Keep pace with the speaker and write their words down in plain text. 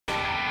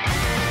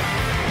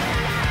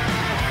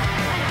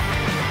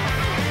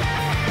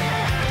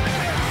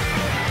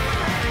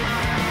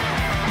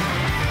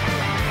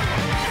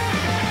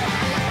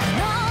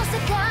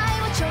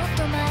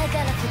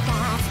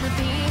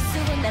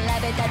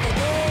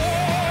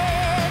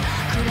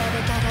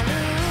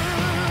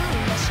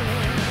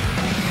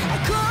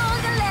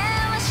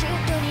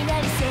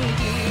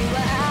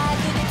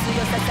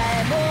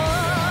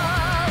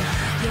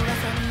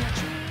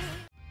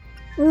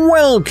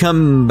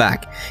welcome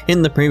back.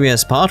 In the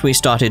previous part, we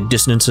started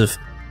Dissonance of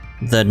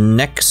the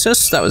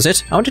Nexus. That was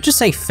it. I wanted to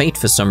say Fate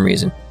for some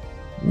reason.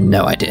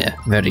 No idea.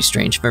 Very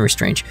strange, very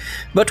strange.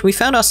 But we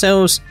found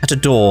ourselves at a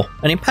door,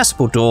 an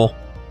impassable door.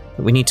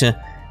 We need to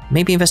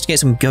maybe investigate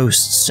some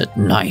ghosts at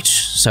night.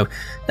 So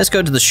let's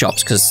go to the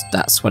shops, because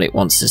that's what it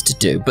wants us to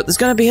do. But there's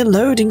going to be a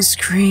loading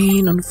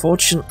screen,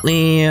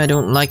 unfortunately. I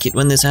don't like it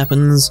when this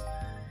happens.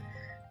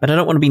 But I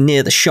don't want to be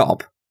near the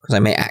shop, because I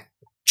may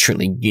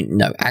actually,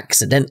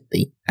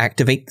 accidentally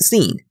activate the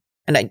scene.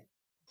 And I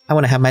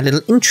want to have my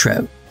little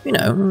intro. You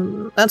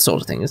know, that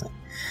sort of thing. Don't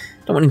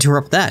want to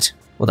interrupt that.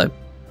 Although,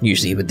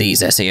 usually with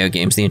these SAO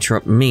games, they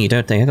interrupt me,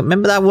 don't they? I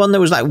remember that one that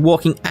was like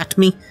walking at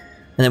me,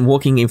 and then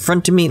walking in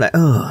front of me, like,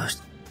 oh,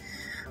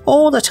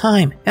 all the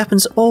time. It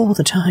happens all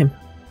the time.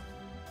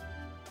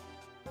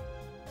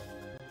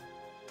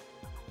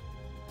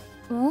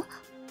 Oh?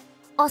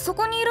 あそ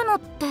こにいるのっ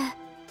て。おー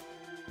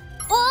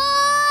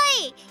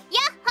い、や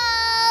っほ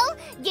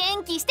ー、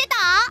元気してた？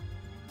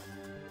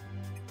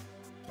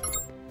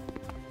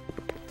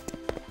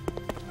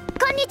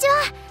こんにちは。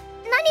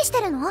何し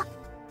てるの？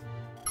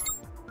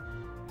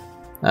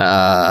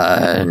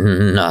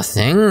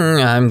 Nothing.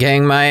 I'm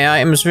getting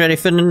my items ready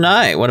for the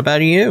night. What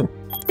about you?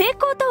 って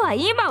ことは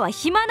今は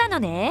暇なの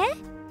ね。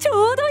ち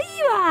ょうどいい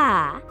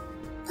わ。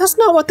That's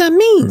not what that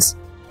means.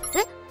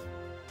 え？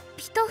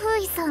ピトフ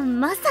イさん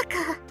まさか。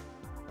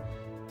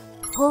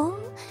ほう、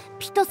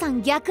ピトさ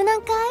ん逆な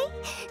んかい？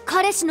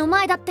彼氏の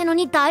前だっての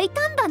に大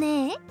胆だ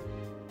ね。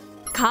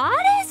彼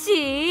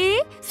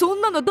氏？そ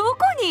んなのどこ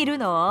にいる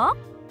の？おっ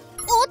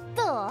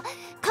と、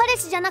彼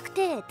氏じゃなく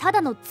てた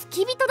だの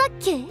付き人だっ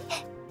け？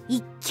い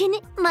っけね、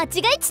間違え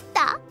ちっ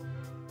た。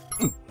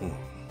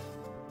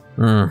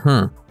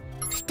二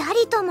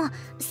人とも誘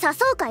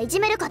うかいじ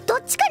めるかど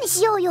っちかに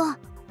しようよ。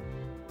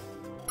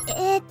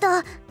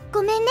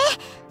ごめんね。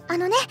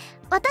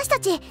私た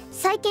ち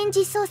最近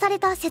実装され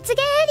た雪原エ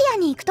リア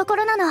に行くとこ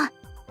ろなの。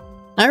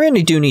I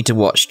really do need to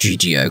watch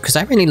GGO, because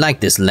I really like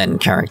this Len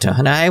character,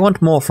 and I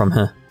want more from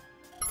her.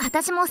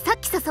 私もさっ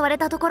き誘われ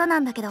たところな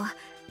んだけど、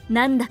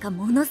なんだか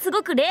ものす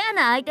ごくレア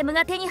なアイテム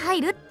が手に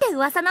入るって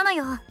噂なの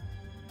よ。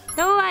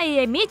とはい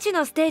え未知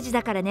のステージ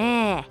だから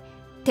ね。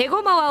手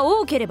駒は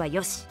多ければ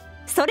よし、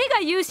それ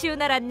が優秀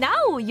ならな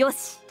およ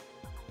し。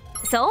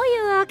そう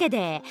いうわけ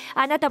で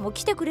あなたも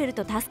来てくれる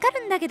と助か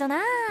るんだけど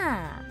な。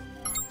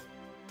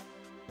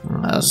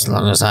As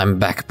long as I'm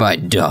back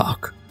by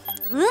dark.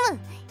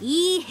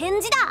 いい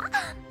返事だ。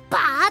バ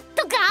ーッ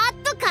とガ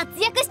ーッと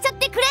活躍しちゃっ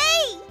てくれい。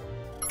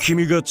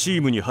君がチ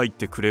ームに入っ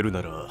てくれる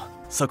なら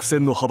作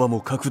戦の幅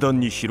も格段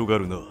に広が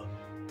るな。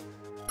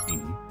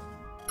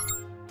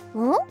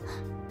お？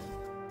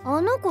あ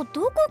の子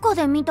どこか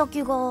で見た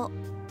気が。っ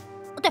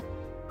て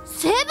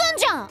セブン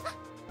じゃん。おーい、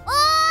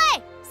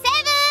セ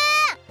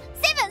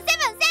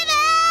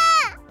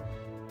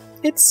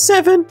ブン It's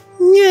 7!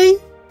 Yay!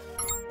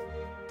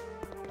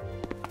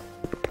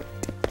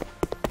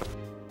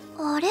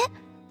 あれ、レ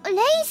イ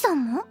さ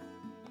んも？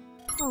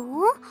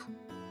お？あ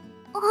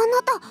な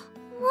た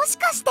もし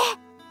かして。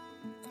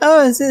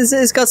 Oh,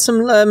 it's got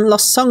some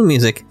lost song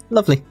music.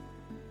 Lovely. It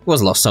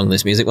was lost song,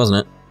 this music,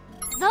 wasn't it?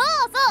 そうそう、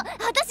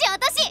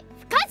私、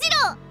フカジロウ。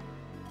やっ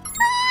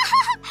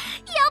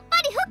ぱ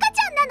りフカ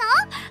ちゃんなの？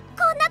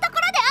こんなとこ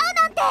ろで会う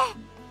なんて。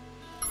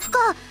フカ、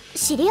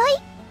知り合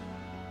い？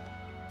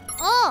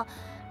ああ、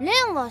レ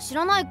ンは知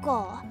らない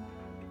か。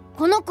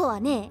この子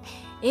はね、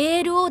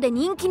ALO で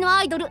人気の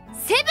アイドル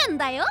セブン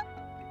だよ。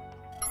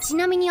ち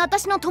なみに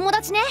私の友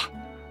達ね。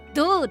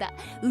どうだ、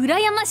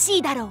羨まし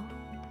いだろ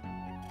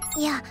う。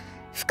いや、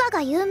フカ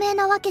が有名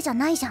なわけじゃ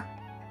ないじゃん。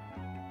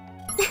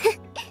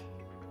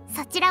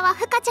そちらは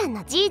フカちゃん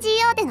の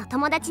GGO での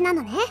友達な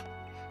のね。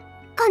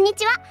こんに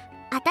ちは、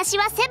私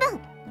はセブン。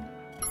あ、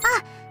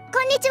こ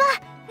んにちは、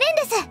レン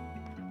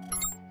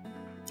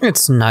で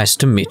す。 It's nice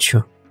to meet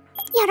you.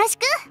 よろし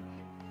く。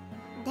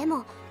で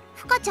も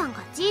フカちゃんが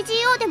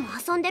GGO でも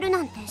遊んでる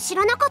なんて知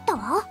らなかった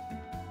わ。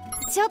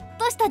ちょっ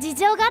とした事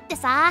情があって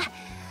さ、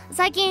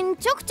最近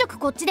ちょくちょく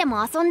こっちで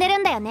も遊んでる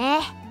んだよね。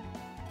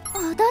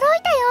驚いたよ、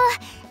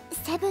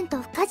セブン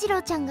とフカジロ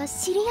ウちゃんが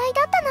知り合い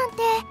だったなん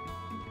て。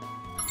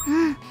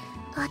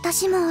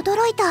私も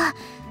驚いた。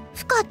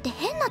フカって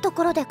変なと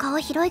ころで顔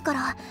広いか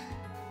ら。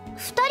2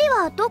人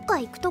はどっか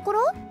行くとこ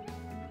ろ？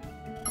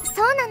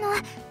そうなの。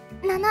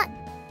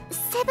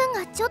セブ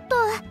ンがちょっと。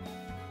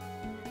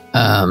お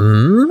姉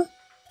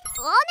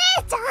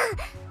ちゃん、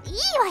いい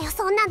わよ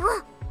そんなの。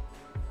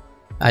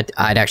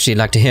I'd actually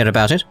like to hear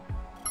about it.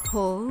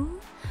 ほ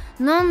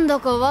う、なんだ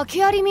か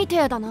訳ありみて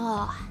えだ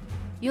な。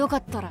よか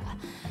ったら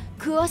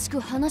詳しく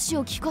話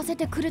を聞かせ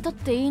てくれたっ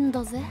ていいん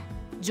だぜ、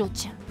ジョ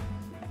ちゃん。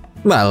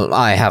Well,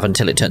 I have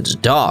until it turns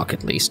dark,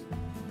 at least.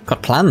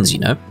 Got plans, you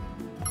know.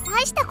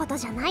 大したこと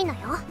じゃないの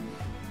よ。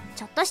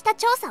ちょっとした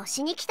調査を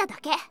しに来ただ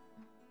け。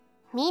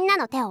みんな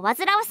の手を煩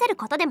わせる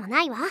ことでも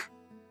ないわ。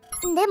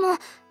でもま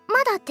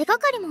だ手が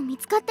かりも見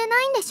つかって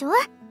ないんでしょ？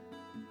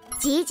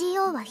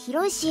 GGO は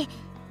広いし、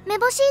め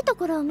ぼしいと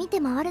ころを見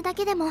て回るだ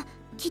けでも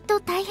きっと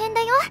大変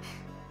だよ。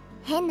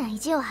変な意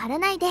地を張ら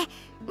ないでみん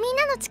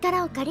なの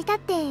力を借りたっ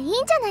ていいん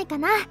じゃないか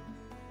な。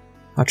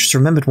 I just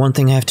remembered one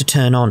thing I have to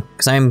turn on,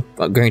 because I'm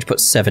going to put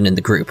 7 in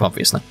the group,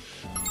 obviously.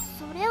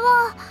 それ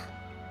は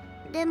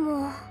で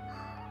も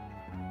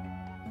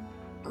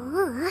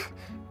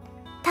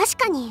確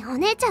かにお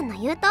姉ちゃんの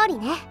言う通り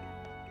ね。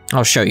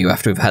 I'll show you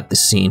after we've had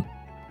this scene.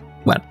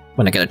 Well,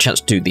 when I get a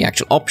chance to do the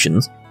actual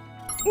options.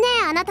 ね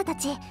えあなたた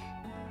ち、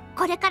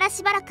これから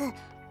しばらく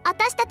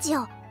私たち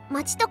を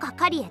町とか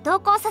狩りへ同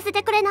行させ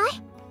てくれない？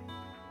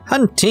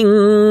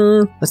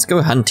 Hunting! Let's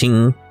go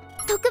hunting.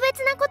 特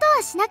別なこと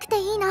はしなくて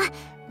いいの。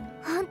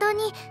本当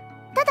に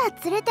ただ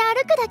連れて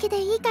歩くだけ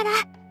でいいから。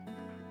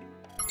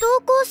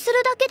同行する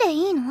だけで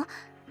いいの？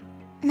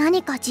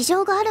何か事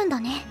情があるんだ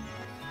ね。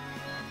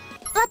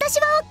私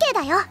は OK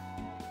だよ。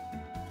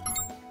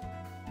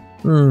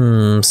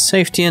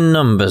Safety in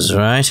numbers,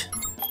 right?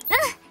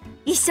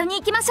 一緒に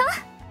行きましょ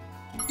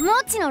う。も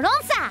ちのロン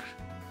さ。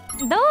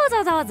どう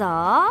ぞどう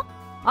ぞ。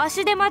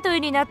足手まとい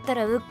になった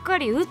らうっか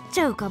り撃っ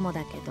ちゃうかも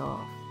だけど。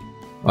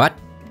 What?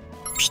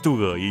 人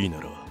がいいな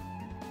ら。あ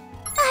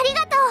り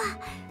がと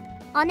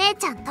う。お姉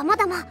ちゃんとも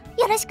どもよ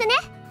ろしくね。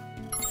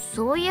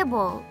そういえ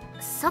ば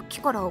さっき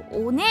から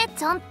お姉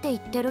ちゃんって言っ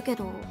てるけ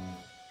ど。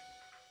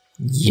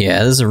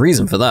Yeah, there's a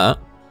reason for that.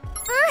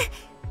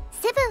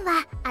 セブン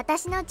は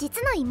私の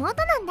実の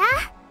妹なんだ。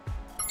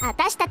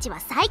私たちは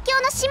最強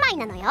の姉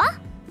妹なのよ。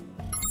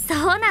そ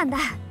うなんだ。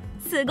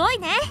すごい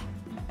ね。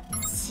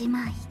姉妹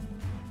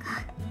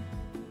か。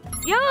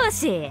よー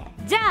し、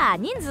じゃあ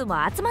人数も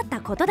集まっ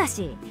たことだ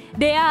し、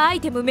レアア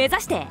イテム目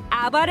指して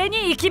暴れ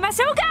に行きま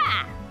しょうか。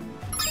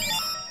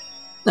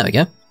 There we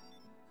go.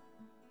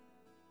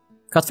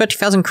 Got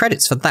 30,000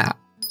 credits for that.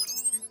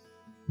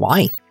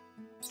 Why?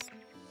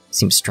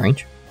 Seems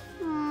strange.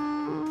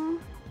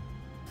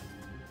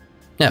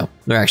 No,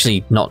 they're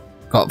actually not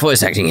got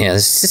voice acting here.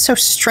 This is so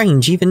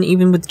strange,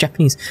 even with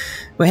Japanese.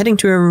 We're heading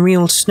to a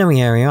real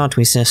snowy area, aren't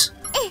we, sis?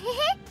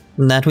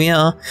 That we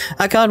are.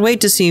 I can't wait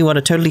to see what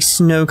a totally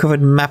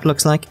snow-covered map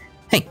looks like.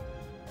 Hey,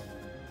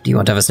 do you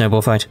want to have a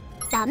snowball fight?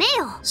 ダメ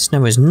よ。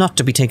 Snow is not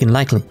to be taken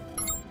lightly.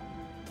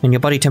 When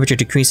your body temperature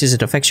decreases,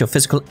 it affects your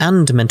physical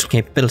and mental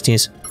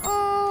capabilities.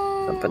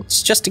 But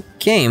it's just a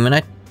game, and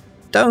I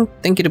don't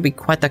think it'll be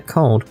quite that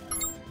cold.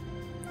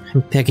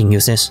 I'm begging you,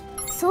 sis.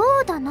 そ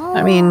うだな。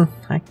 I mean,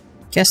 I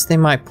guess they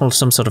might pull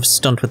some sort of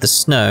stunt with the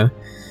snow.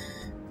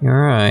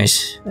 You're right.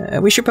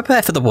 We should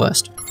prepare for the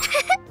worst.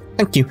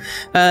 Thank you.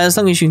 As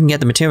long as you can get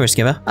the materials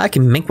together, I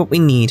can make what we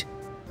need.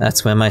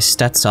 That's where my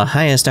stats are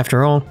highest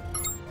after all.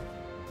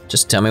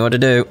 Just tell me what to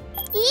do.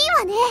 いい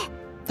わね。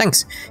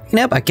 Thanks. You can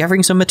help by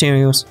gathering some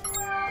materials.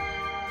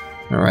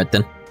 Alright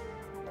then.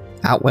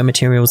 Outwear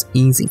materials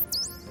easy.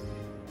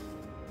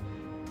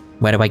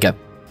 Where do I go?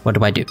 What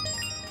do I do?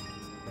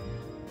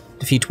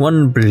 Defeat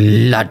one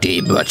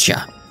bloody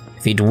butcher.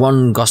 Defeat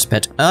one ghost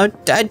pet. Oh,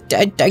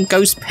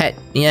 ghost pet.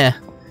 Yeah.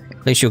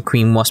 Place your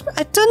queen wasp.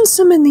 I've done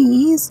some of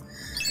these.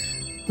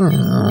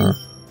 I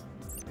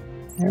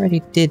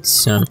already did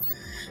some.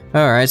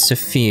 Alright, so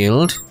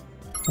field.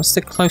 What's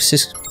the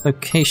closest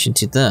location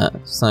to that?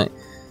 It's like...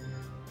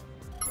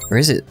 Or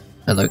is it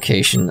a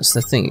location? That's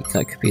the thing.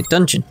 That could be a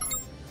dungeon.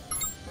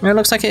 Well, it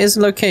looks like it is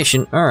a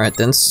location. Alright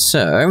then,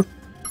 so...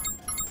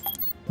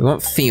 We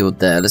want field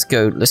there. Let's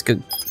go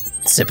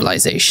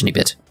civilization-y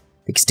bit.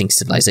 Extinct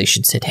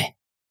civilization city.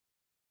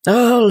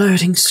 Oh,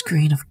 loading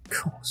screen, of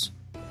course.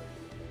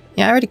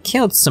 Yeah, I already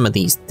killed some of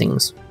these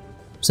things.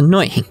 It's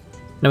annoying.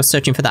 I was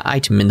searching for that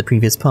item in the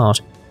previous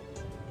part.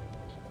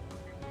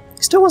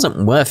 It still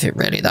wasn't worth it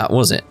really, that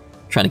was it?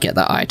 Trying to get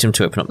that item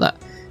to open up that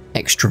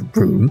extra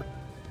room.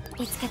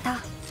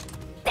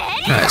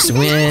 Alright, so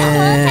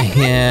we're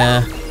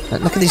here.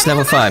 Look at these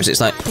level 5s,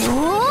 it's like...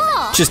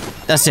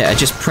 that's it, I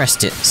just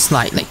pressed it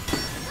slightly.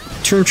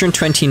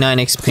 229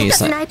 XP,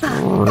 it's like...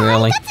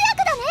 Really?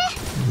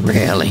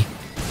 Really?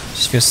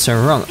 Just feels so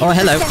wrong. Oh,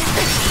 hello!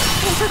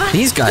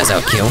 These guys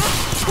I'll kill.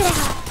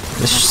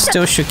 I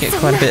still should get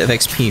quite a bit of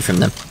XP from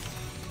them.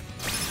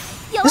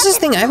 This is the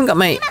thing, I haven't got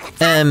my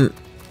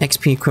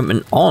XP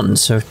equipment on,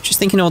 so just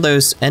thinking all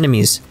those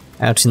enemies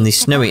out in the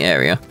snowy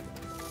area.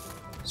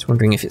 Just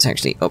wondering if it's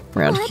actually up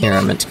around here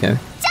I'm meant to go.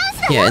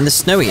 Yeah, in the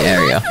snowy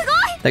area.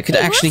 That could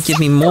actually give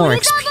me more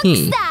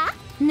XP.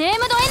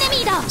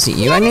 Is it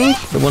you I need?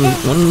 The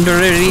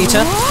Wonder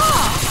Eater?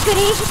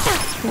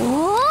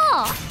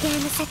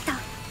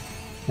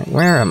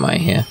 Where am I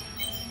here?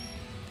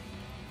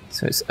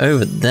 So it's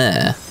over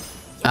there.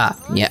 Ah,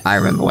 yeah, I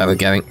remember where we're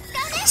going.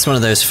 It's one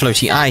of those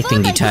floaty eye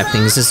thingy type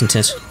things, isn't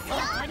it?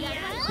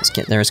 Let's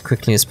get there as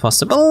quickly as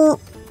possible.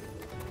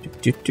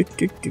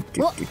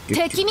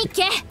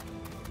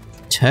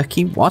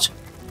 Turkey? What?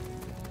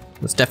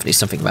 There's definitely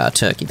something about a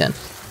turkey then.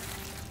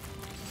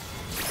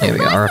 Here we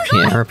are,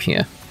 up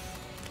here.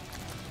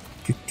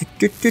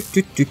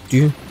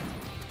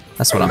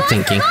 That's what I'm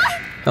thinking.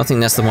 Don't think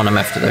that's the one I'm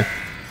after though.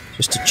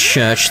 Just a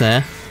church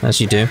there, as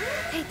you do.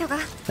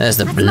 There's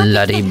the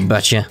bloody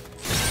butcher.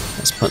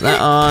 Let's put that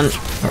on,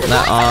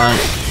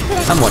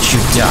 and watch you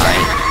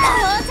die.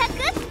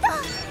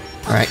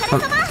 Alright,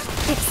 come on.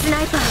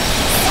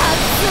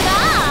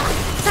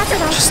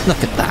 Just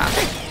look at that.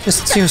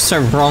 Just feels so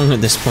wrong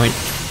at this point.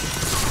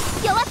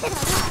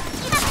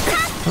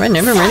 Have I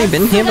never really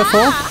been here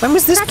before? When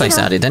was this place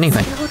added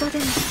anyway?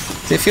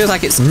 It feels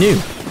like it's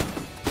new.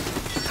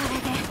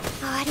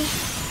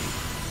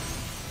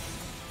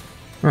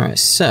 Alright,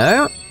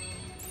 so...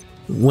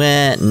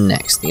 where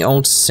next? The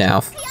Old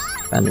South.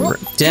 Abandoned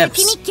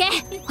depths.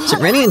 Is it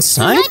really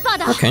inside?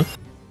 Okay.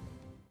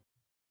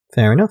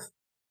 Fair enough.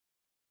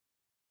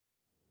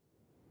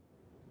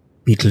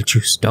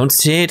 Beetlejuice. Don't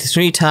say it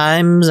 3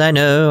 times. I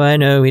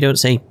know. We don't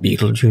say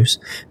Beetlejuice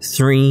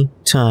 3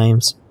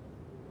 times.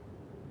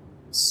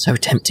 So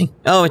tempting.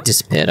 Oh, it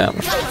disappeared out.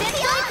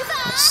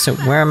 So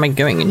where am I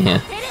going in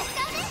here?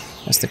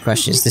 That's the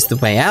question. Is this the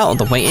way out or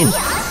the way in?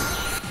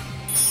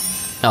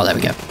 Oh, there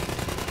we go.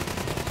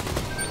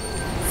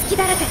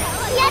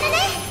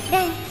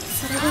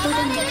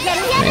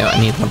 I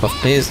need my buff,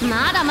 please. It's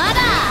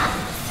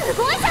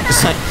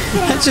like,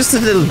 that's just a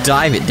little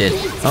dive it did.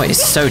 Oh,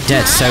 it's so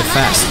dead so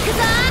fast.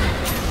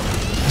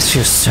 This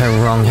feels so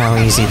wrong how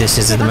easy this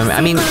is at the moment.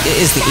 I mean, it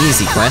is the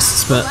easy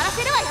quests, but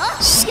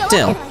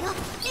still.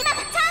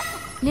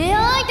 No,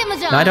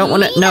 I don't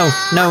want to.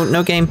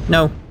 No game.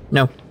 No.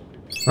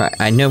 Right,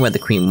 I know where the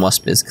Queen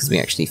Wasp is because we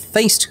actually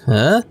faced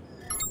her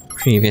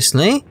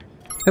previously.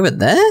 Over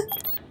there?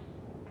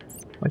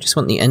 I just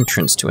want the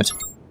entrance to it.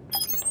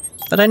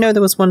 But I know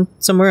there was one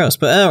somewhere else,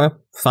 but oh well,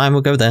 fine,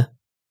 we'll go there.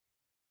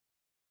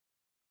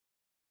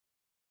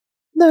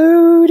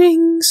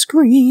 Loading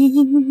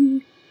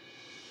screen.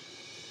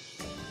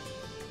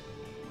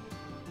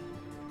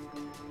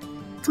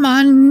 Come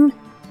on.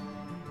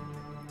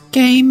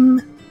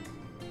 Game.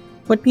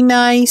 Would be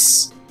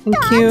nice.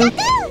 Thank you.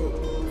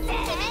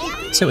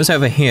 So it was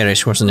over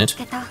here-ish, wasn't it?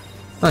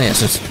 Oh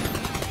yes, it's...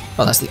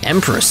 oh, that's the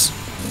Empress.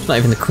 It's not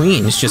even the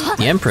Queen, it's just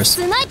the Empress.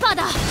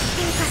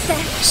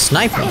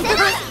 Sniper?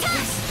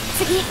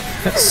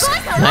 That's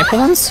sniper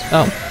ones?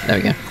 Oh, there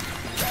we go.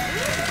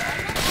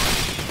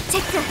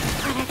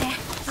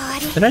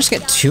 Did I just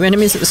get 2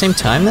 enemies at the same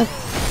time then?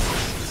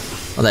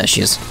 Oh, there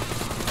she is.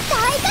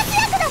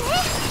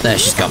 There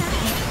she's gone.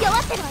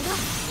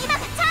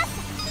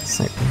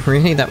 So,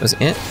 really, that was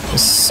it?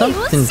 There's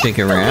something big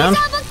around.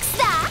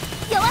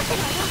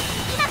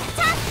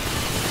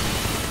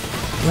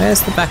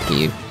 Where's the back of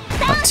you?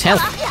 Oh, tell.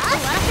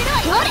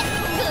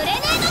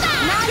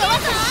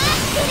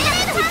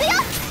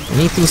 I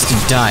need things to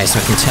die so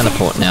I can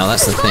teleport now,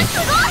 that's the thing.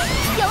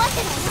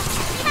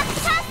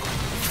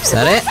 Is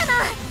that it?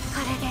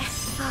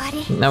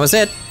 That was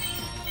it.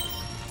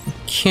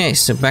 Okay,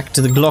 so back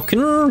to the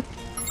Glocken.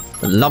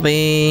 The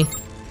lobby.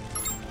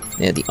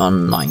 Yeah, the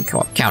online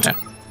co-op counter.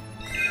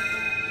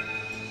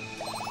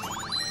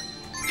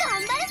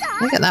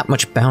 I get that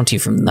much bounty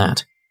from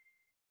that.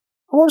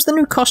 Oh, what was the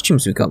new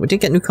costumes we got? We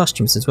did get new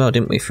costumes as well,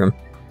 didn't we, from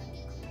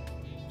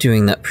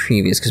doing that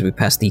previous, because we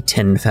passed the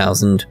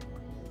 10,000...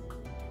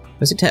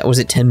 was it 10, or was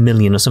it 10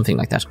 million or something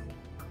like that?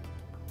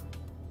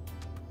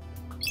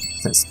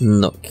 Let's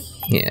look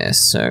here,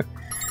 so...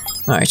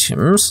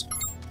 items.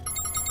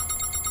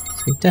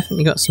 So we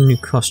definitely got some new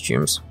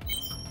costumes.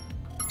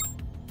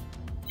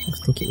 I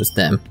think it was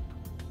them.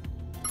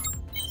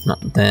 Not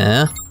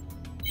there.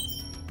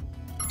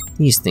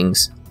 These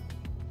things.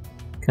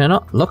 Can I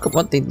not look at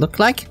what they look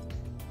like?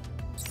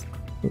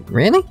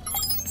 Really?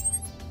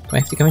 Do I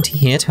have to go into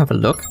here to have a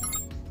look?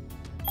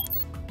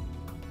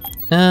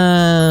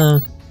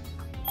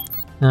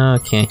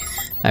 Okay.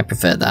 I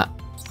prefer that.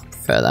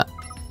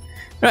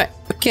 Right,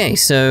 okay,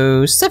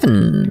 so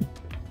 7.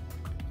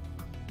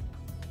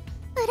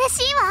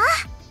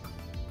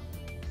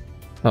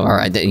 Oh,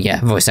 alright,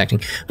 yeah, voice acting.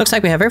 Looks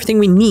like we have everything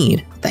we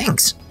need.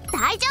 Thanks.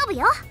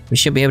 We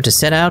should be able to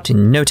set out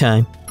in no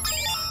time.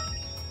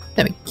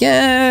 There we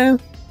go.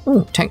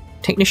 Oh,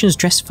 technician's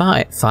dress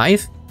 5.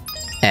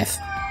 F.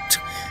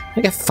 I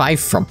get 5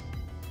 from.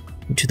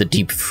 Into the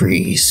deep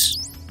freeze.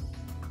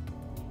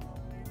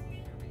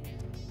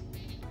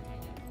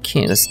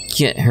 Okay, let's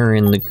get her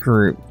in the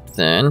group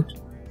then.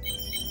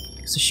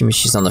 So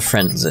she's on the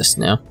friends list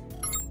now.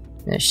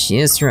 There she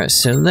is. Right,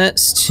 so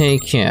let's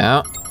take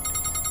out...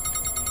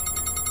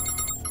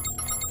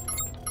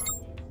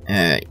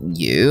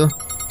 you.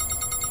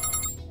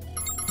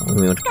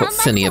 We want to put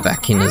Philia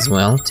back in as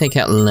well. Take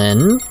out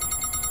Len.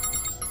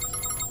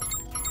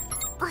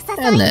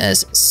 And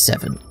there's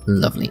 7.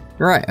 Lovely.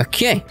 Right,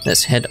 okay.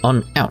 Let's head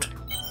on out.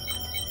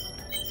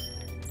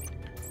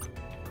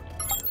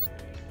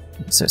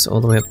 So it's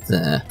all the way up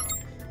there.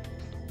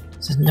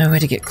 There's no way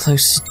to get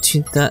closer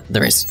to that.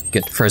 There is.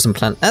 Good. Frozen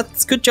plant.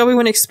 That's good job we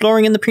went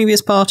exploring in the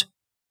previous part.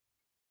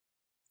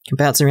 Can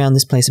bounce around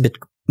this place a bit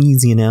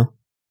easier now.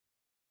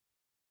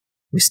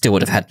 We still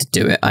would have had to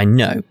do it, I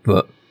know,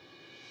 but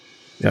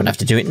we don't have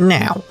to do it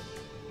now.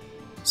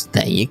 So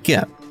there you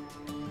go.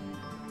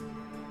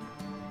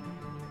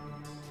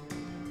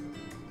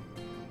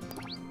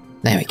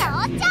 There we go.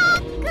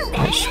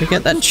 Right, should we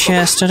get that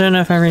chest? I don't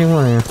know if I really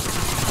want to.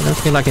 I don't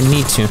feel like I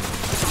need to.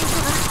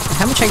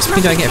 How much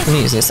XP do I get from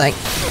these? It's like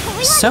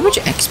so much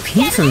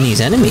XP from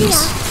these enemies.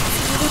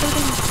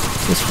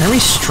 It's very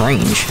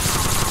strange.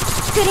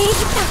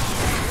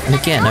 And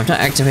again, I've not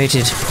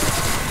activated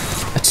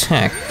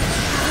attack.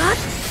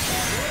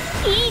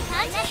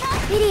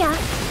 Philia.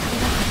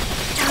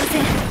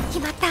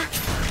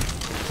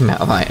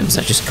 Amount of items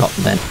I just got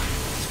then.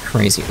 It's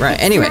crazy. Right,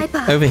 anyway,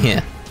 over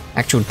here.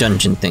 Actual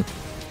dungeon thing.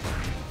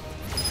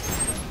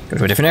 Go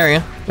to a different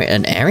area. Wait,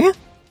 an area?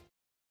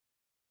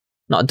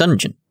 Not a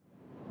dungeon.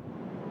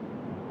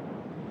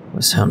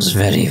 It sounds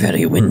very,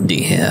 very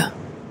windy here.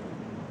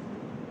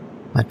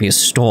 Might be a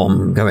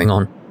storm going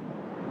on.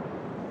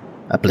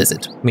 A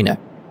blizzard, we know.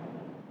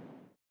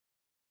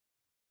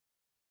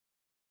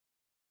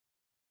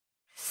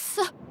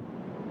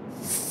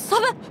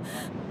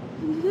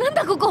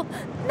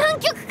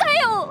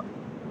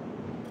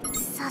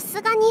 Sa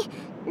すがに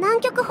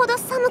南極ほど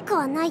寒く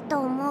はないと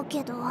思う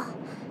けど、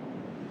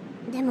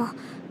でも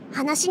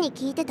話に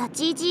聞いてた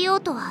GGO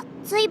とは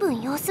随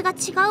分様子が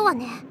違うわ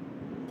ね。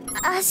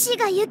足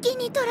が雪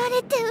に取ら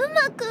れてう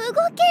まく動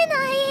け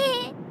な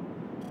い。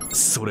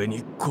それ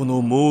にこ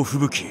の猛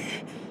吹雪、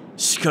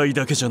視界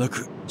だけじゃな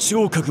く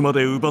聴覚ま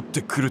で奪っ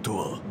てくると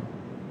は。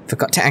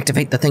Forgot to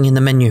activate the thing in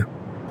the menu.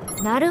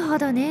 なるほ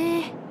ど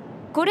ね。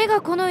これ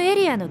がこのエ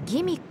リアの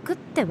ギミックっ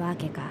てわ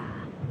けか。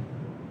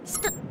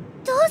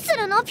どうす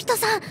るのピト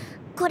さん、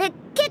これ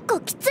結構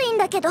きついん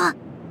だけど。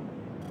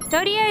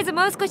とりあえず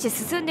もう少し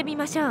進んでみ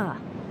ましょう。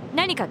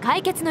何か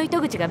解決の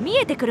糸口が見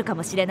えてくるか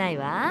もしれない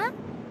わ。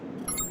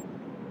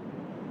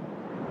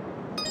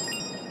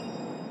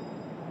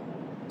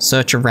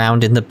Search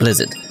around in the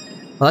blizzard.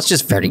 Well, that's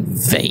just very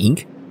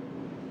vague.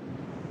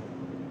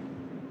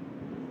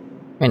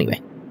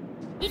 Anyway.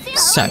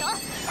 So,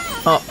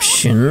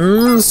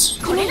 options.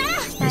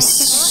 There's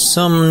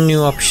some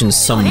new options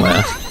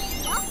somewhere.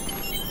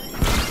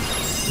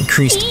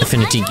 Increased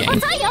affinity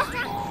gain.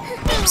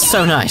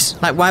 So nice.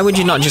 Like, why would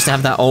you not just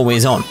have that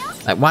always on?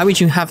 Like, why would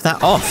you have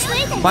that off?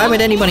 Why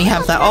would anybody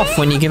have that off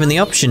when you're given the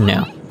option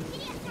now?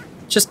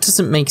 Just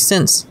doesn't make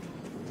sense.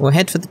 We'll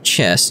head for the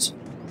chest.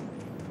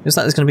 Looks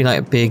like there's gonna be like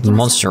a big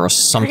monster or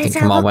something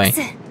come our way.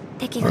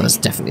 Well, there's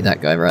definitely that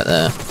guy right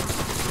there.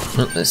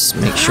 Oh, let's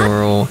make sure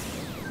we're all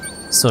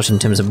sorted in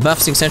terms of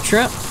buffs,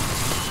 etc.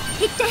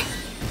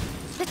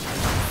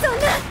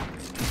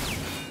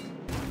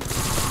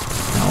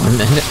 Oh,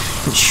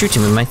 and shoot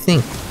him with my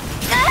thing.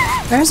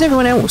 Where's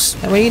everyone else?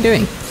 What are you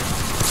doing?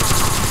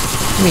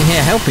 Come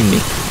here helping me.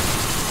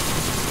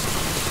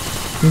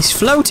 He's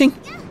floating.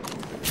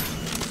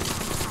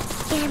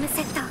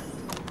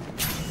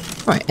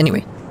 Right,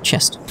 anyway,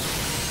 chest.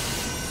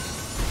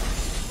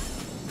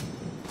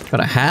 Got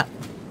a hat.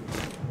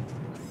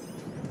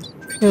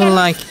 Feel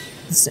like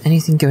there's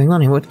anything going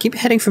on here. We'll keep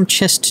heading from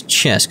chest to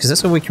chest, because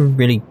that's all we can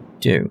really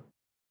do.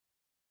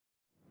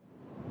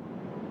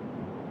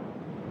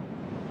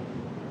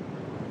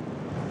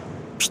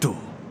 Pito,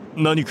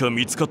 何か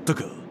見つかった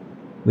か?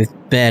 We've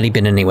barely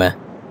been anywhere.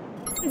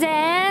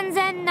 全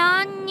然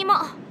何にも。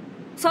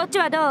そっち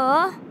はど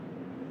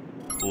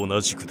う？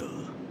同じくだ。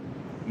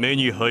目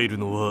に入る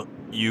のは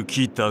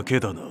雪だけ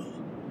だな。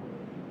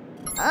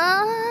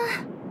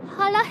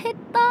腹減っ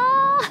た。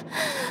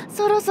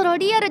そろそろ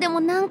リアルで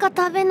もなんか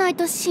食べない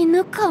と死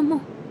ぬか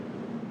も。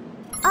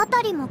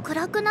辺りも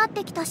暗くなっ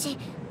てきたし、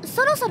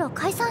そろそろ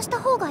解散し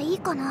た方がいい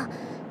かな。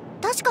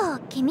確か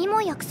君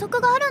も約束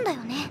があるんだ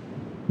よね。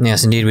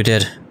Yes, indeed we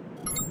did.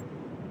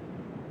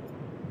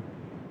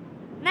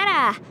 な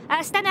ら明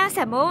日の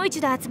朝もう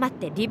一度集まっ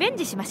てリベン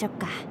ジしましょう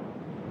か。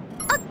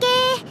オッケ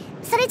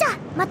ー。それじゃあ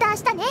また明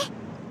日ね。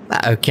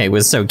Okay,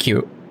 we're so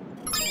cute.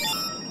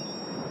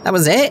 That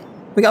was it?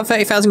 We got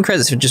 30,000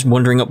 credits for just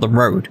wandering up the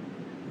road.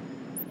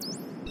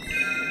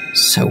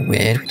 So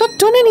weird. We've not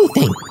done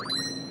anything.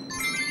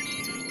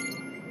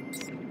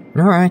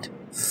 Alright,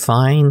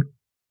 fine.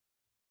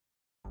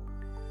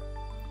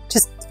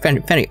 Just very,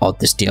 very odd,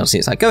 this DLC.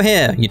 It's like, go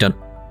here, you're done.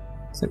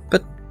 So,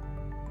 but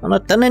I've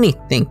not done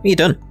anything. What are you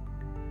done?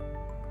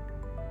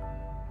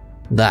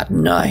 That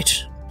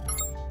night.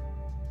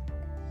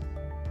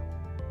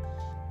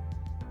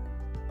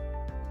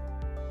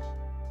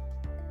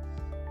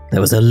 There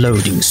was a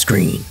loading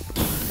screen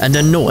and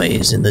a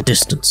noise in the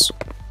distance.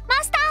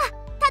 Master,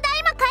 ただ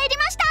いま帰り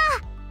ました。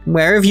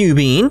Where have you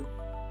been?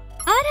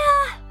 あ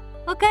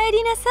ら、おかえ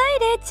りなさい、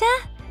レイちゃ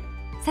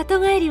ん。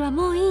里帰りは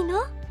もういい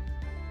の？はい。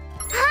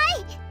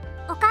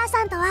お母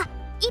さんとはいっぱい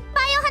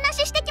お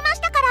話ししてきま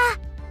したか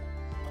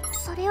ら。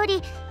それよ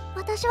り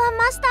私は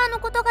マスターの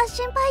ことが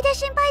心配で。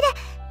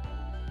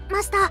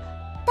マスター、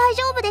大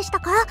丈夫でした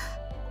か？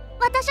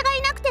私が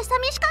いなくて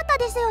寂しかった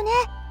ですよね。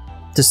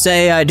To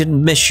say I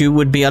didn't miss you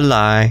would be a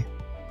lie.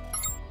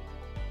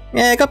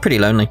 Yeah, it got pretty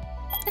lonely.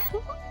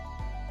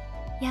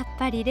 やっ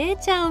ぱりレイ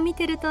ちゃんを見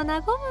てると和む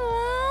わ。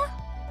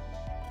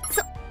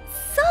そ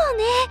う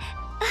ね。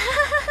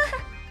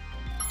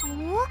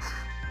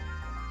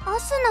ア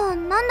スナ、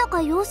なんだ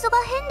か様子が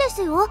変で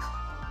すよ。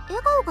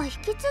笑顔が引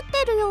きつっ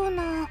てるよう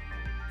な。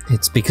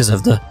It's because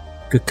of the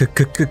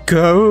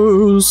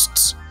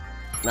ghosts.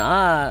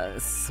 ああ、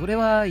それ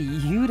は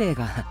幽霊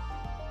が。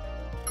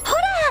ほ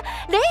ら、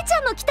レイち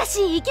ゃんも来たし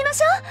行きま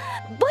しょ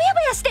う。ぼやぼ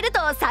やしてると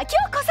先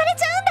を越され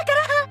ちゃ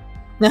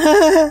うんだ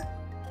か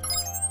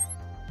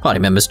ら。Party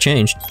members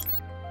changed.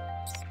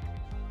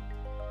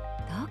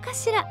 どうか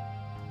しら。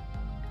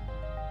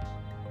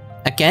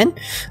 Again?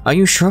 Are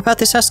you sure about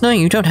this, Asuna?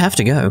 You don't have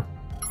to go.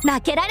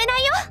 負けられな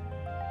いよ。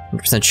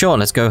 100% sure,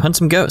 let's go hunt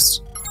some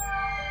ghosts.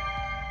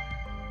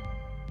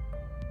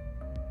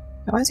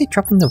 Why is he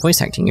dropping the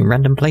voice acting in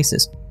random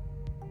places?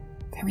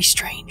 Very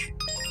strange.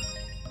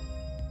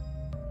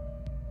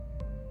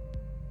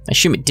 I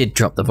assume it did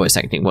drop the voice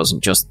acting, it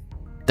wasn't just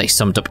they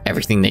summed up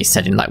everything they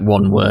said in like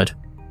one word.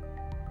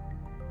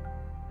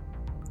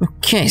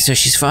 Okay, so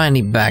she's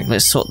finally back.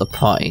 Let's sort the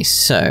party.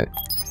 So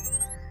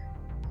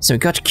we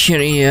got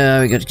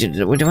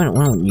Kiria, we don't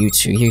want you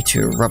two. You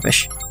two are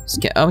rubbish. Let's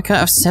get, oh, we can't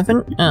have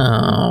 7?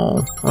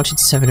 Oh, I wanted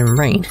 7 in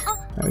rain.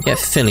 Right, we get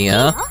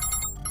Philia.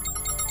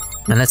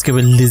 And let's go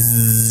with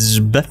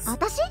Lisbeth.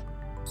 私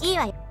いい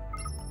わよ。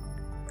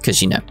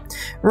 Because you know.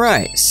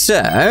 Right,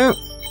 so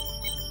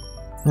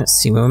let's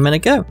see where we're meant to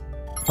go.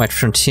 White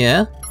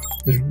Frontier.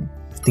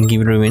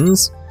 Thingy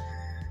Ruins.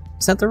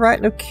 Is that the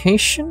right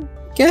location?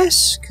 I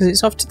guess? Because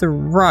it's off to the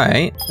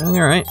right.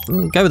 Alright,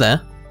 we'll go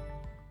there.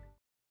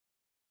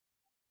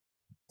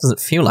 Doesn't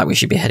feel like we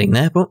should be heading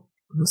there, but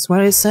that's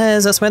where it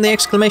says. That's where the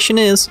exclamation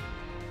is.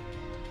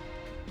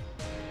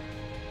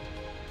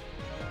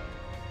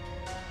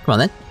 Come on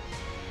then.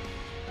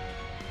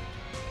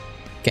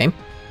 Game.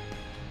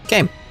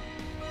 Game.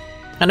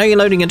 I know you're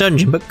loading a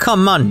dungeon, but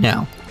come on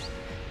now.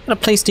 Got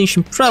a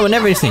PlayStation Pro and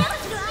everything.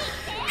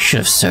 Should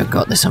have so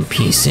got this on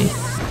PC.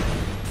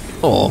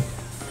 Or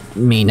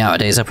me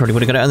nowadays, I probably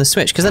would have got it on the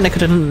Switch, because then I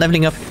could have done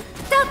leveling up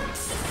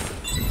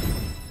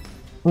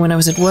when I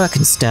was at work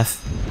and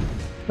stuff.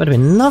 Would have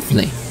been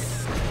lovely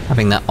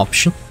having that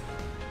option.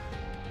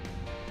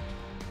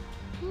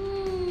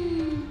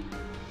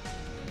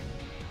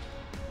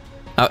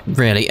 Oh,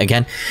 really?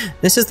 Again?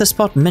 This is the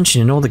spot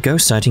mentioned in all the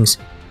ghost sightings.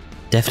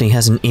 Definitely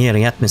has an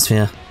eerie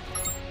atmosphere.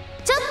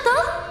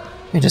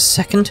 Wait a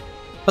second.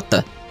 What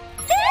the?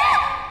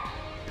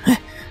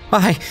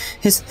 Why?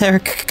 Is there a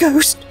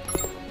ghost?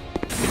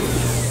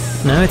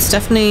 No, it's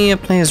definitely a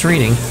player's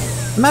reading.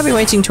 They might be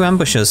waiting to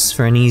ambush us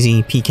for an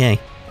easy PK.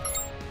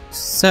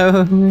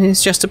 So,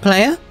 it's just a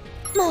player?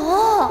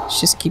 It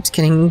just keeps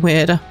getting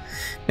weirder.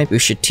 Maybe we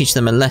should teach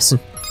them a lesson.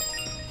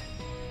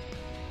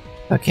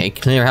 Okay,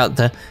 clear out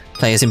the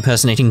players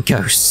impersonating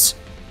ghosts.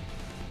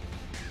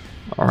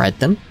 Alright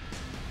then.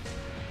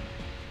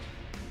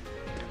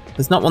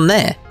 There's not one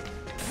there.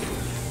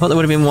 I thought there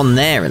would have been one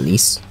there at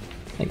least.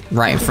 Like,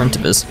 right in front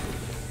of us.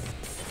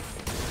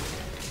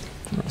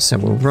 So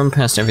we'll run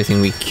past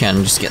everything we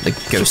can, just get the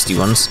ghosty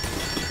ones.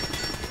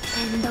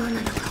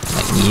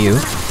 Like you.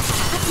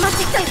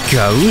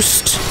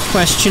 Ghost?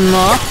 Question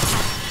mark?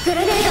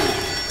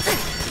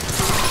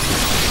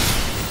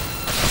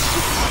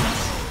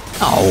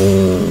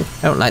 Oh,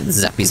 I don't like the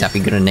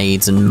zappy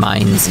grenades and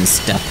mines and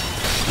stuff.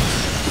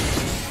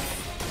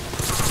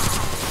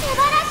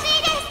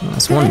 Well,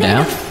 that's one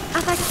down.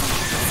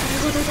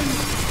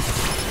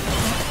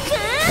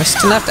 I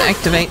still have to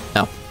activate.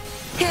 Oh.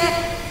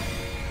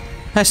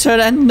 I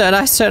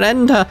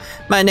surrender.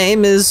 My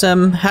name is,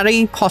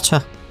 Harry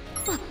Potter.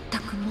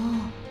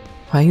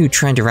 Why are you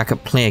trying to rack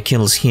up player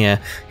kills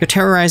here? You're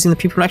terrorizing the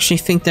people who actually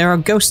think there are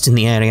ghosts in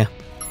the area.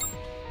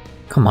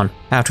 Come on,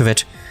 out of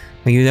it.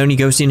 Are you the only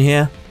ghost in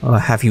here? Or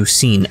have you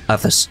seen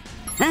others?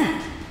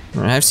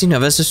 I've seen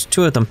others, there's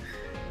 2 of them.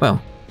 Well,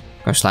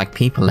 ghost-like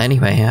people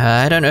anyway.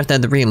 I don't know if they're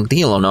the real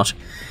deal or not.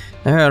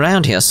 They're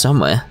around here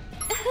somewhere.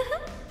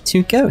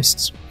 2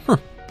 ghosts.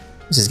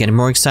 This is getting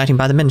more exciting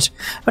by the minute.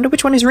 I wonder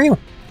which one is real.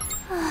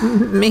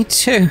 Me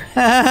too.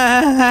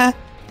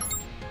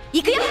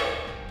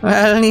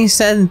 Well, he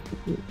said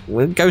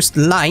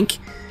ghost-like.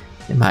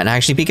 It might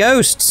actually be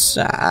ghosts.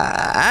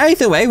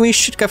 Either way, we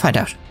should go find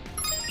out.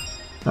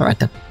 Alright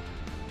then.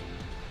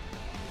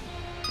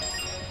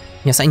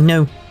 Yes, I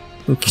know.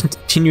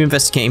 Continue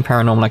investigating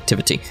paranormal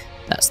activity.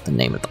 That's the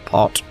name of the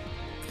part.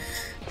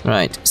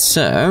 Right,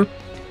 so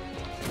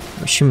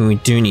I'm assuming we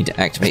do need to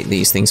activate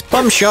these things.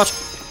 Bomb shot!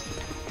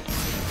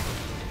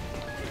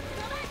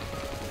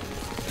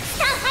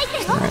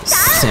 Alright,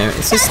 so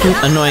it's just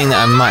annoying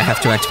that I might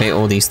have to activate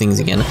all these things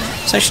again.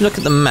 So I should look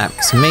at the map,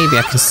 because maybe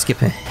I can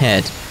skip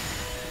ahead.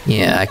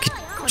 Yeah, I could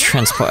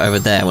transport over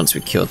there once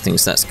we killed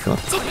things, that's cool.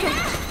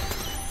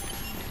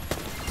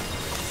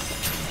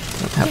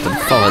 Don't have them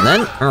forward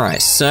then.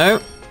 Alright,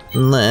 so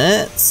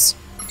let's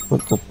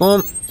boom, boom,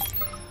 boom.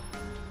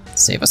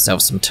 Save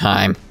ourselves some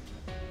time.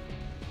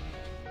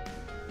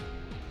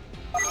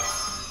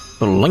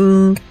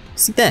 Bling.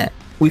 See there,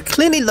 we've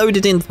clearly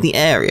loaded into the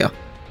area.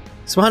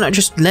 So why not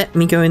just let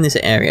me go in this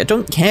area? I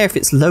don't care if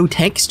it's low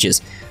textures.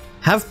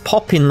 Have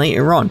pop in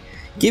later on.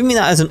 Give me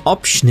that as an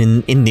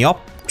option in the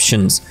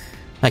options.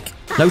 Like,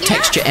 low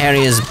texture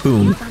areas,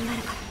 boom.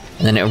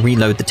 And then it'll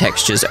reload the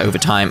textures over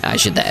time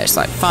as you're there. It's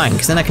like, fine,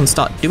 because then I can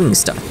start doing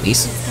stuff at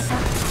least.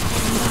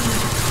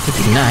 Would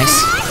be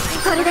nice.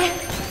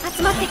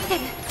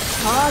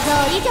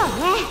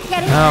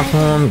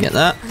 Oh, get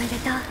that.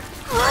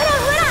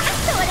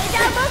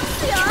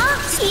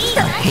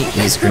 I hate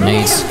these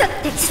grenades.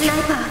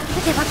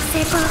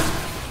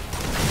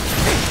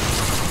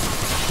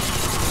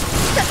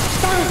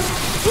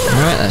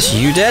 Alright, that's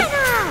you dead.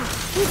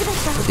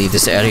 We'll leave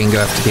this area and go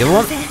after the other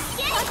one.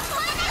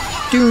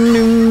 Doom,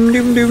 doom,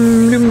 doom,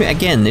 doom, doom.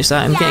 Again, it's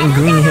like I'm getting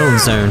Green Hill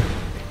Zone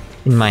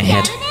in my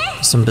head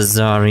for some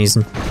bizarre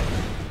reason.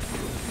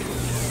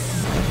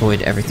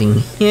 Avoid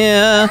everything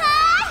here.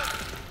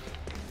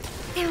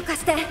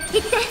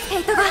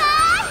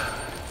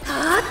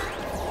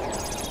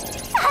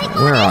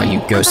 Where are you,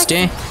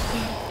 Ghosty?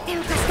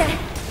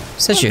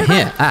 Says you're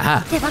here.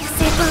 Aha.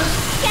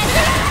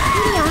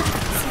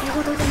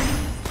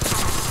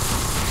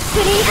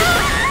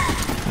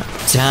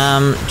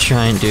 Damn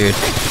giant dude.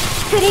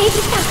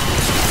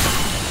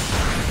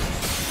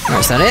 Right,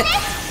 is that it?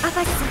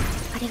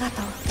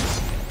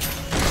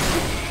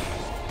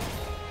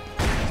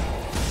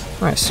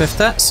 Right, so if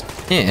that's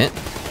it,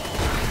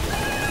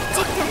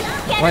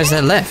 why is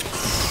there left?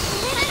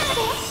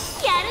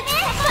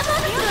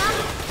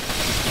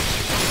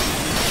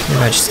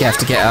 Maybe I just have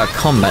to get out of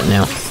combat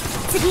now.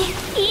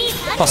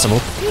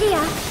 Possible.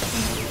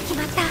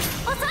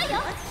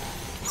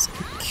 Let's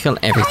kill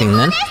everything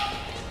then.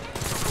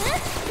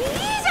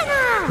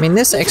 I mean,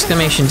 this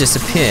exclamation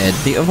disappeared,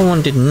 the other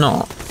one did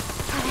not.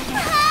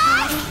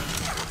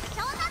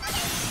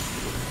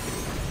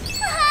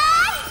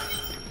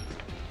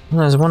 Well,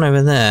 there's one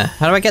over there.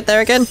 How do I get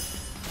there again?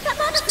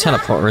 It's a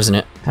teleporter, isn't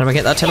it? How do I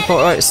get that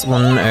teleporter? Oh, it's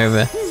one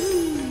over.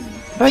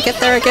 How do I get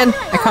there again?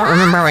 I can't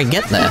remember how I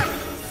get there.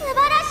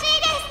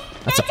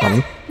 That's a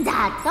problem.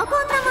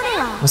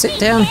 Was it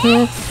down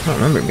here? I don't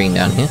remember it being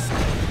down here.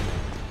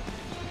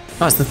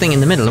 Oh, it's the thing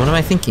in the middle. What am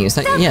I thinking? It's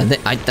like, yeah,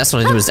 that's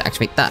what I did was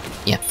activate that.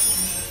 Yeah.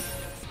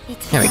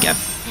 There we go.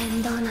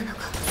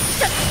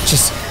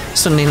 Just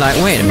suddenly like,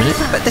 wait a minute.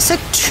 But they said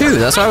 2.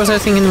 That's why I was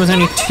thinking there was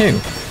only 2.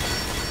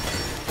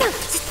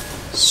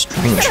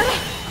 Strange.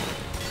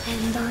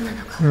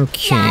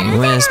 Okay,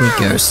 where's me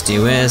ghosty?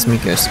 Where's me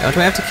ghosty? Oh, do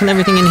I have to kill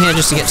everything in here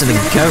just to get to the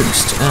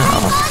ghost?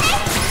 Oh.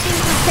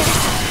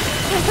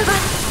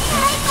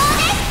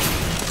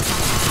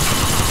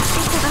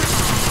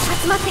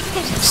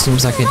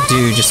 Seems like I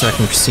do, just so I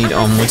can proceed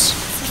onwards.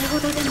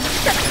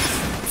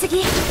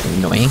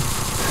 Annoying.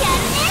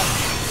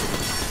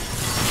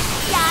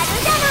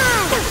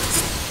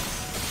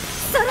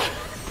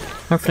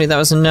 Hopefully that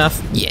was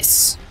enough.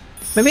 Yes.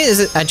 Maybe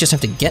I just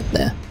have to get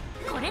there.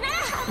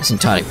 It's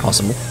entirely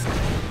possible.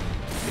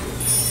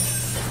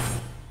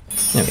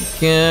 There we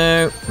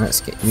go.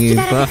 Let's get you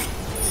buffed.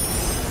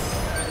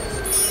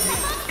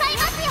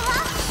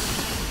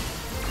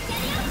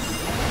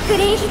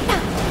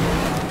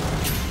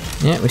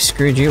 Yeah, we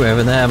screwed you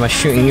over there by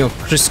shooting your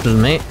crystal,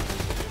 mate.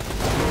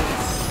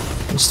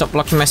 Can you stop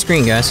blocking my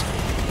screen, guys?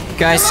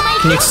 Guys,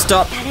 can you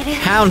stop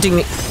hounding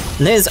me?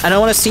 Liz, I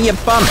don't want to see your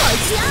bum.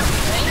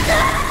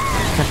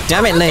 God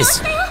damn it, Liz.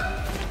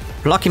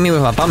 Blocking me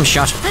with a bum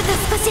shot.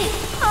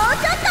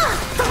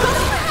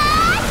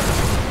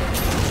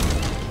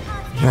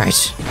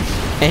 Right.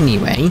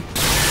 Anyway.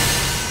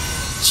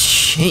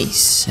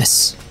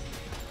 Jesus.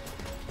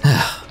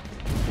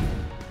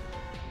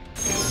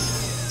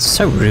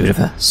 So rude of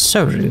her.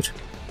 So rude.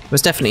 It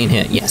was definitely in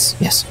here. Yes,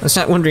 yes. I was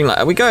not wondering, like,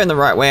 are we going the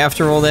right way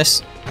after all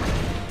this?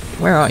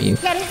 Where are you?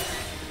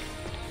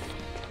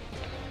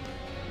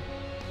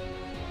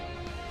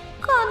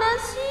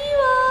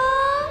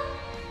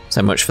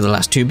 So much for the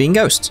last 2 being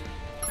ghosts.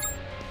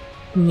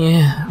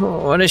 Yeah,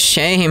 oh, what a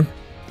shame.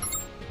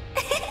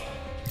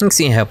 Thanks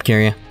for your help,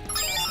 Kiria.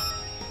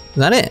 Is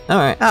that it?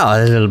 Alright. Oh,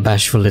 a little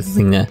bashful little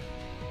thing there.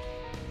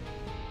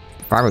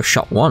 Fire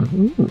shot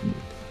 1. Ooh.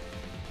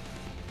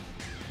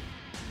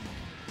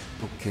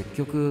 結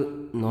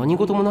局何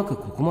事もなく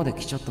ここまで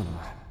来ちゃったな。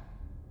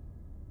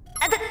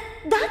だか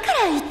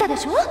ら言ったで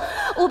しょ？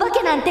お化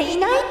けなんてい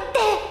ないっ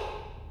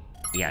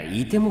て。いや、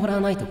いてもら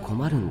わないと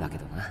困るんだけ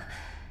どな。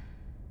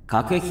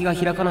隔壁が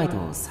開かないと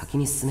先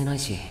に進めない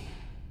し。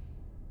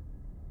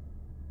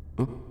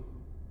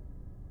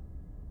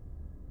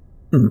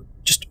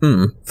Just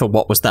for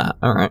what was that?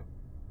 Alright.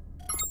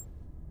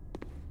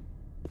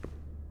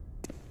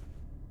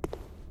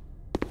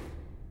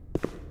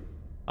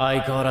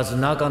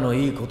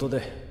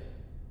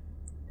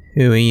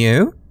 Who are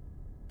you?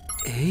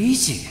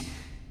 Eiji?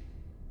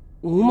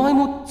 お前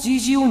も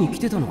GGO に来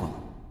てたのか?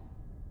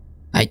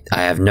 I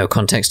have no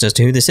context as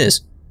to who this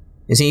is.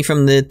 Is he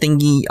from the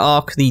thingy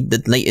arc, the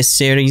latest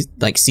series,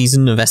 like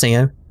season of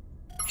SAO?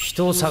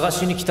 人を探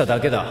しに来ただ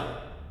け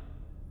だ。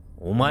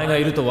お前が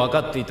いると分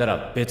かっていた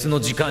ら別の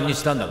時間に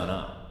したんだが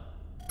な。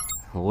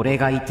俺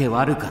がいて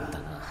悪かった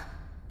な。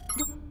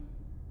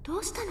ど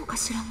うしたのか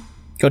しら。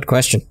 Good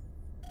question.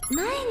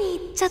 前に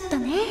言っちゃった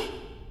ね。2人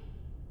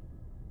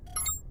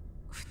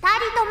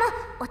とも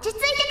落ち着い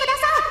てくだ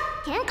さ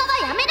い。喧嘩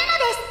はやめるの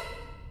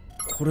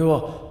です。これは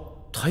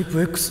タイ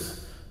プ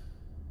X。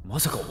ま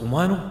さかお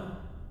前の？違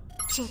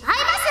います。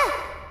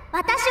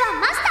私は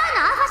マスター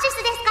のアファシス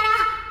ですから。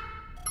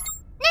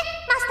ね、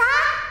マス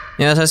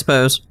ター。 Yes, I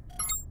suppose.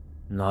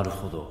 なる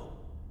ほど。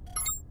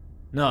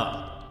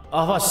な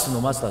あ、アファシスの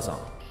マスターさん、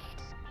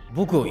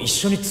僕を一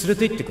緒に連れ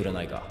て行ってくれ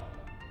ないか？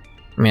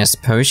 I mean, I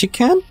suppose you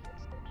can?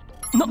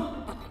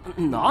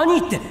 何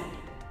言ってんの？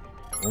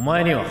お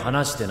前には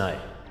話してない。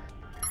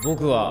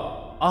僕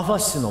はアファ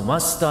シスのマ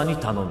スターに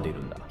頼んでい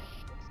るんだ。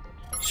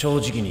正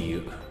直に言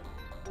う。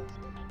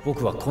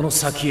僕はこの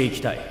先へ行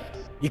きたい。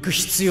行く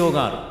必要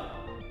があ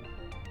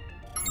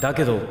る。だ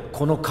けど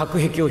この隔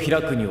壁を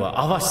開くに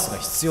はアファシスが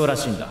必要ら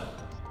しいんだ。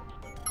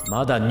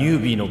まだニュ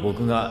ービーの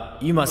僕が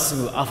今す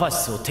ぐアファシ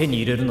スを手に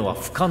入れるのは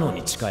不可能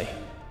に近い。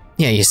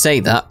Yeah, you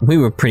say that. We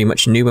were pretty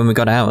much new when we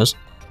got ours.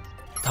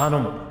 頼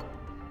む。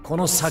こ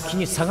の先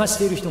に探し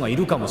ている人がい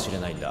るかもしれ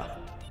ないんだ。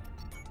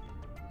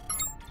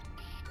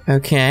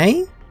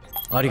Okay.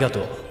 ありが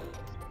とう。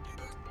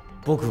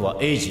僕は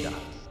エイジだ。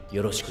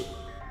よろしく。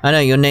I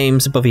know your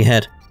name's above your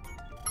head.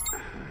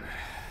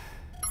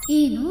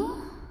 いいの？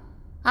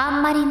あ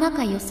んまり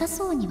仲良さ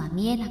そうには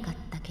見えなかっ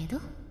たけど。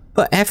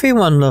But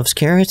everyone loves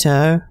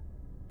Kirito.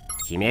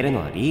 決める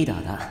のはリーダ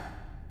ーだ。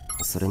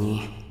それ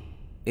に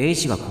エイ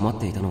ジが困っ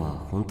ていたのは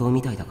本当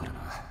みたいだからな。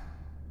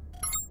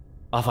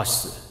アファ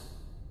シス、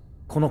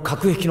この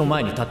隔壁の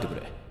前に立ってく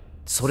れ。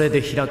それ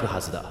で開くは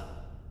ずだ。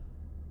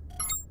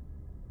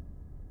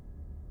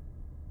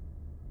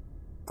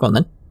Go on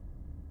then.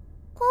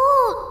 こ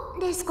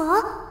うですか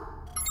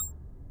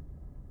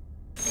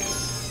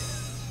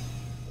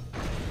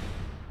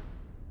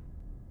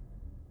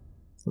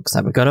？Looks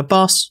like we got a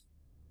boss.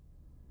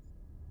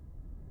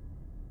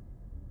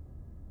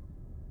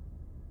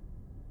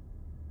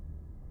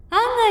 案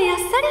外あっ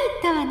さり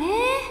言ったわね。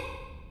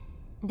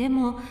で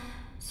も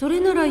それ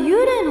なら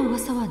幽霊の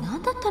噂は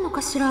何だったの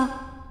かしら。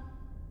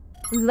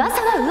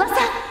噂は噂。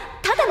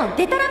ただの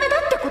デタラメだ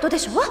ってことで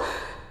しょ。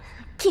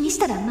気にし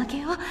たら負け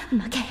よ。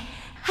負け。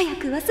早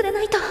く忘れ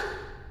ないと。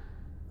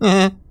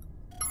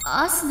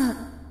アスナ、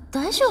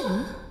大丈夫？全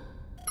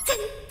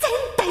然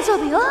大丈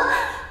夫よ。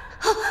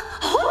本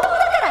当だ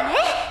からね。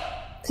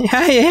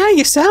Yeah,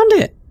 you sound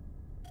it.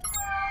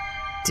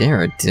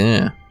 Dear, oh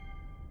dear.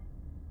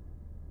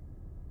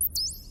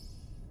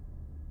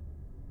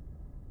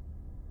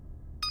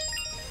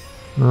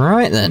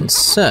 Right then,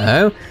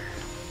 so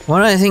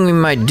what I think we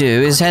might do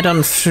is head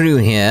on through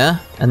here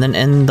and then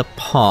end the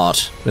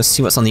part. Let's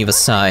see what's on the other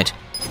side.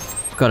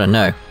 Gotta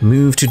know.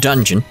 Move to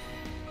dungeon.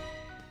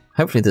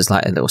 Hopefully there's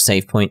like a little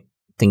save point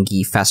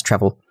thingy, fast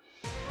travel.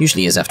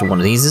 Usually is after one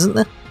of these, isn't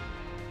there?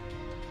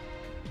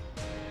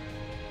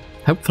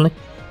 Hopefully.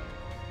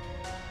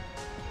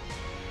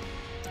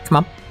 Come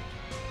on.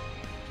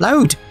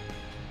 Load!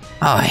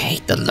 Oh, I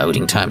hate the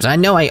loading times. I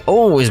know I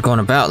always go on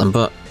about them,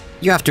 but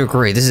you have to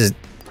agree, this is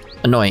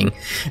annoying.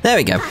 There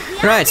we go.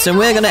 Right, so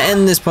we're gonna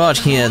end this part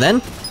here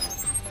then.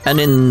 And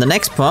in the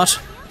next part,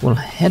 we'll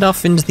head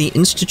off into the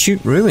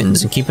Institute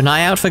ruins and keep an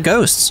eye out for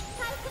ghosts.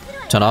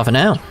 Ta-da for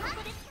now.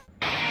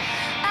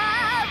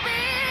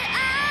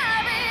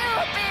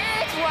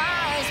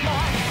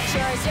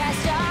 Choose your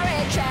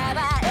story,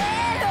 travel